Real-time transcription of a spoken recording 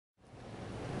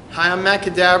Hi, I'm Matt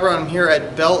Cadabra. I'm here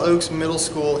at Bell Oaks Middle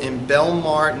School in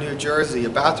Belmar, New Jersey,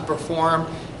 about to perform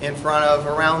in front of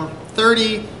around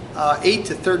 30 8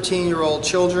 to 13-year-old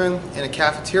children in a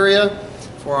cafeteria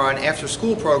for an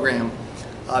after-school program.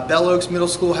 Bell Oaks Middle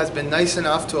School has been nice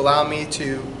enough to allow me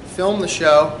to film the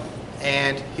show,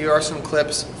 and here are some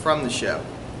clips from the show.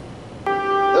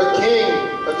 The king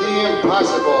of the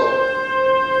impossible,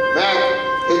 Matt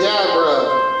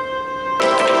Cadabra.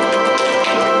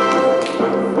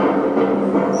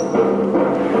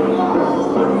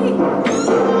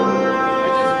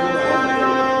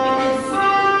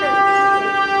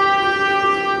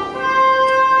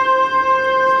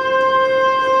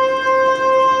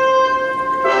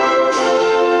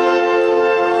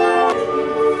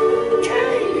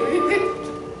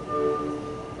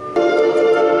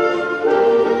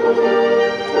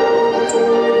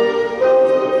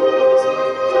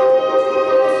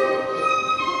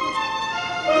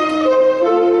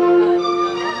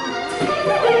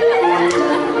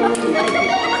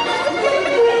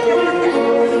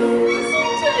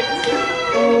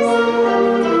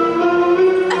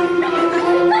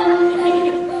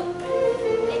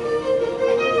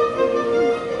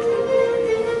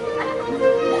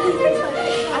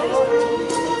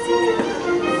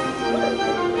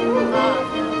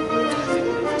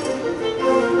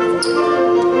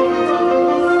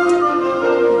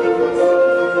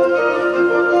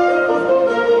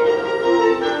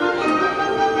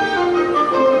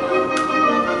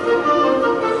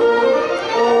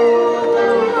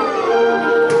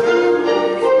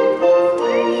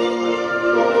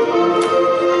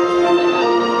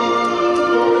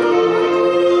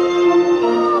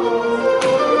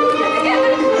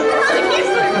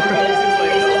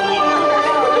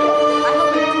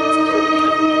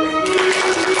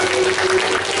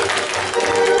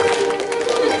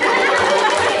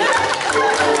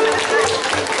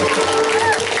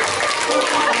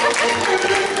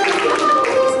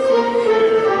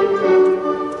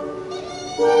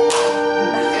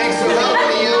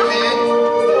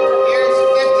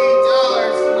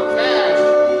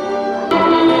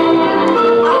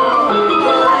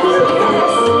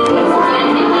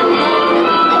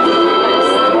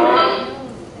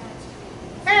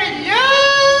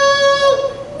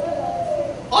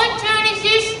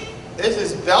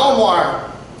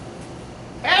 Belmar.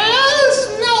 Hello,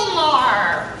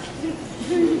 Snowmar.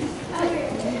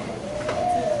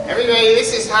 Everybody,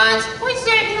 this is Hans. What's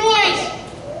that noise?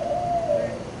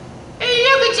 Hey,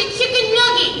 look, it's a chicken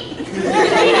nugget.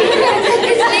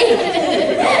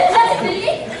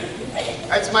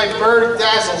 That's my bird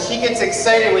Dazzle. She gets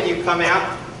excited when you come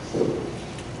out.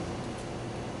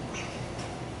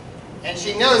 And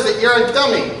she knows that you're a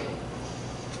dummy.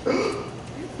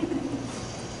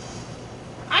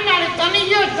 I'm not a dummy,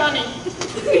 you're a dummy.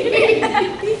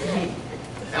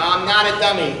 No, I'm not a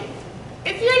dummy.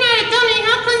 If you're not a dummy,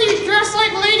 how come you dress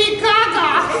like Lady Gaga?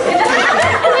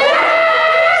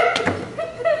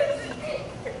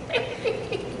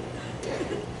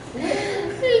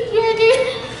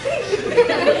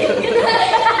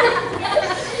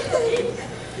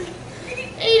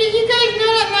 Hey, did you guys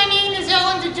know that my name is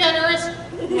Ellen DeGeneres?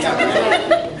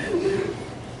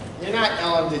 You're not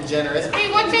Ellen DeGeneres.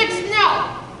 Hey, what's that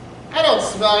smell? I don't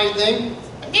smell anything.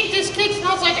 I think this cake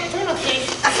smells like a tuna cake.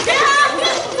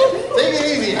 Take it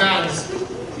easy, Hans.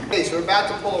 Okay, so we're about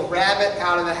to pull a rabbit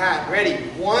out of the hat. Ready?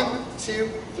 1,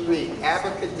 2, 3.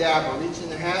 Abracadabra. Reach in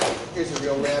the hat. Here's a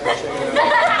real rabbit.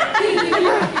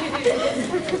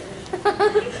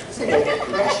 Check it out.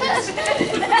 Precious.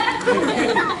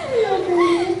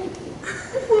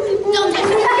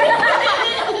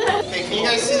 Okay, can you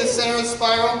guys see the center of the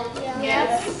spiral?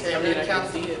 Yes. Okay, I'm going to count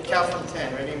from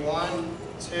 10. Ready? 1,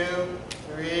 2,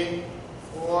 3,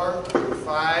 4,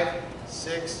 5,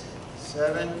 6,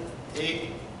 7, 8,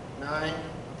 9,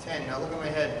 10. Now look at my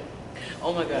head.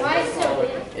 Oh my god. Why is it so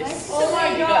weird? Oh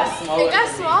my god. It got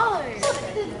smaller.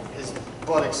 His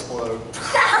butt explode.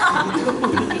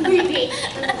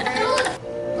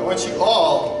 I want you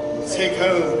all to take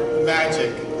home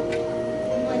magic.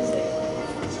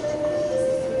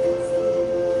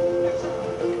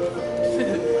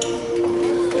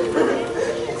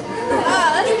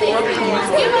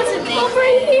 Give us a name. Over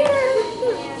here.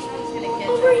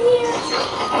 Over here.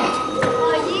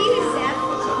 Oh,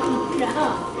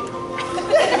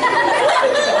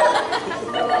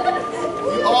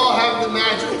 You all have the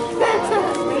magic.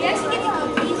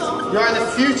 You're the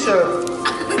future.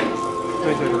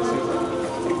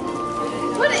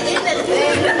 Put it in the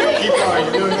thing. Keep going,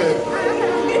 you're doing good.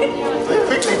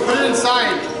 Quickly, put it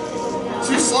inside.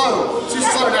 Too slow. Too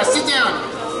slow. Now sit down.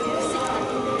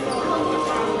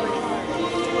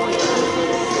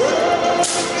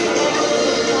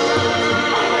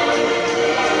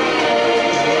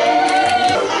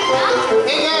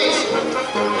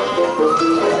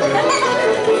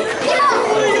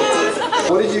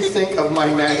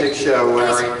 magic show,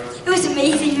 Larry? It was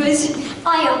amazing. It was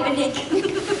eye-opening.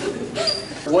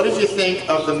 What did you think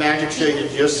of the magic show you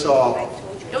just saw?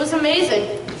 It was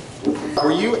amazing.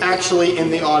 Were you actually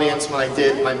in the audience when I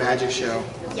did my magic show?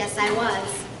 Yes, I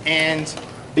was. And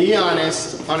be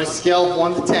honest, on a scale of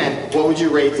 1 to 10, what would you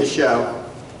rate the show?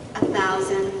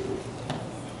 1,000.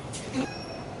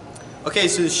 Okay,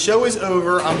 so the show is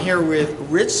over. I'm here with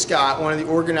Rich Scott, one of the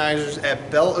organizers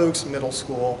at Bell Oaks Middle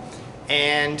School.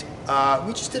 And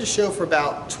we just did a show for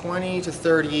about 20 to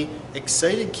 30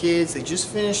 excited kids. They just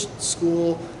finished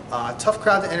school, tough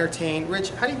crowd to entertain.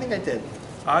 Rich, how do you think I did?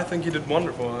 I think you did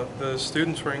wonderful. The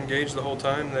students were engaged the whole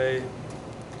time. They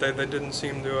didn't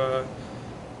seem to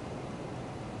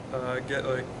get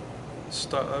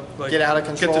Get out of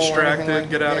control, get distracted, like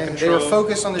get out of control. They were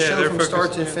focused on the show from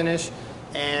start to yeah. finish.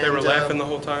 And they were laughing the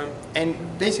whole time. And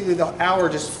basically the hour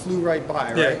just flew right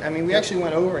by, right? Yeah. I mean, we actually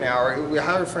went over an hour. We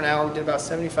hired for an hour, we did about a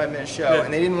 75-minute show, Yeah.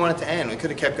 and they didn't want it to end. We could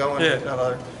have kept going for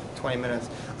another 20 minutes.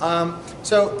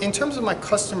 So in terms of my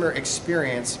customer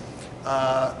experience,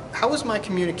 how was my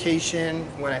communication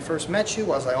when I first met you?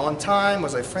 Was I on time?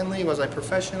 Was I friendly? Was I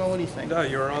professional? What do you think? No,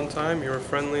 you were on time. You were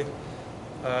friendly.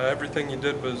 Everything you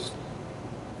did was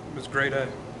grade A.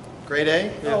 Grade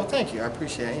A? Yeah. Oh, well, thank you. I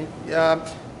appreciate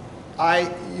it.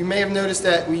 You may have noticed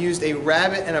that we used a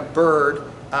rabbit and a bird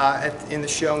in the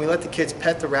show, and we let the kids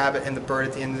pet the rabbit and the bird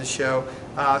at the end of the show.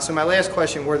 So my last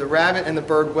question, were the rabbit and the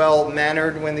bird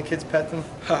well-mannered when the kids pet them?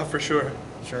 For sure.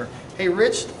 Sure. Hey,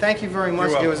 Rich, thank you very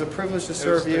much. It was a privilege to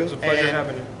serve you. It was a pleasure and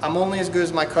having you. I'm only as good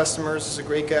as my customers. This is a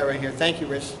great guy right here. Thank you,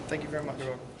 Rich. Thank you very much. You're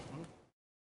welcome.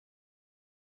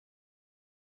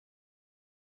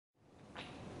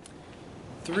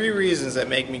 Three reasons that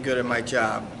make me good at my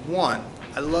job. One,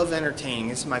 I love entertaining.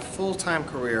 This is my full-time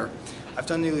career. I've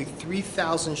done nearly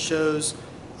 3,000 shows,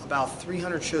 about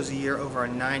 300 shows a year over a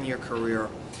 9-year career.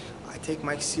 I take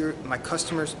my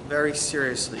customers very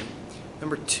seriously.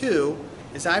 Number two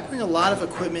is I bring a lot of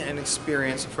equipment and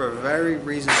experience for a very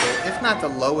reasonable, if not the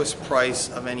lowest price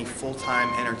of any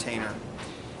full-time entertainer.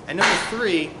 And number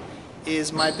three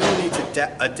is my ability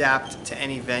to adapt to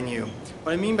any venue.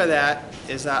 What I mean by that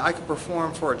is that I could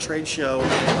perform for a trade show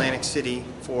in Atlantic City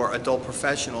for adult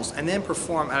professionals and then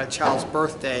perform at a child's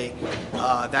birthday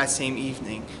that same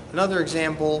evening. Another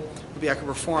example would be I could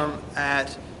perform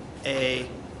at a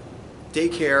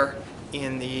daycare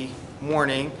in the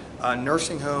morning, a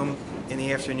nursing home in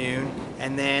the afternoon,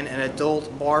 and then an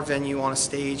adult bar venue on a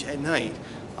stage at night.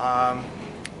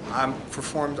 I've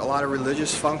performed a lot of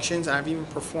religious functions, and I've even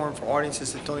performed for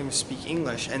audiences that don't even speak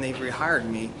English, and they've rehired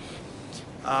me.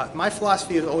 My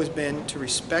philosophy has always been to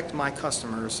respect my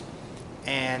customers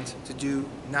and to do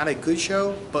not a good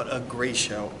show, but a great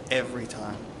show every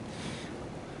time.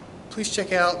 Please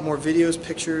check out more videos,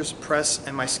 pictures, press,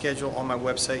 and my schedule on my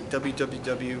website,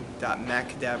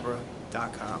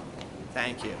 www.maccadabra.com.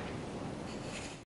 Thank you.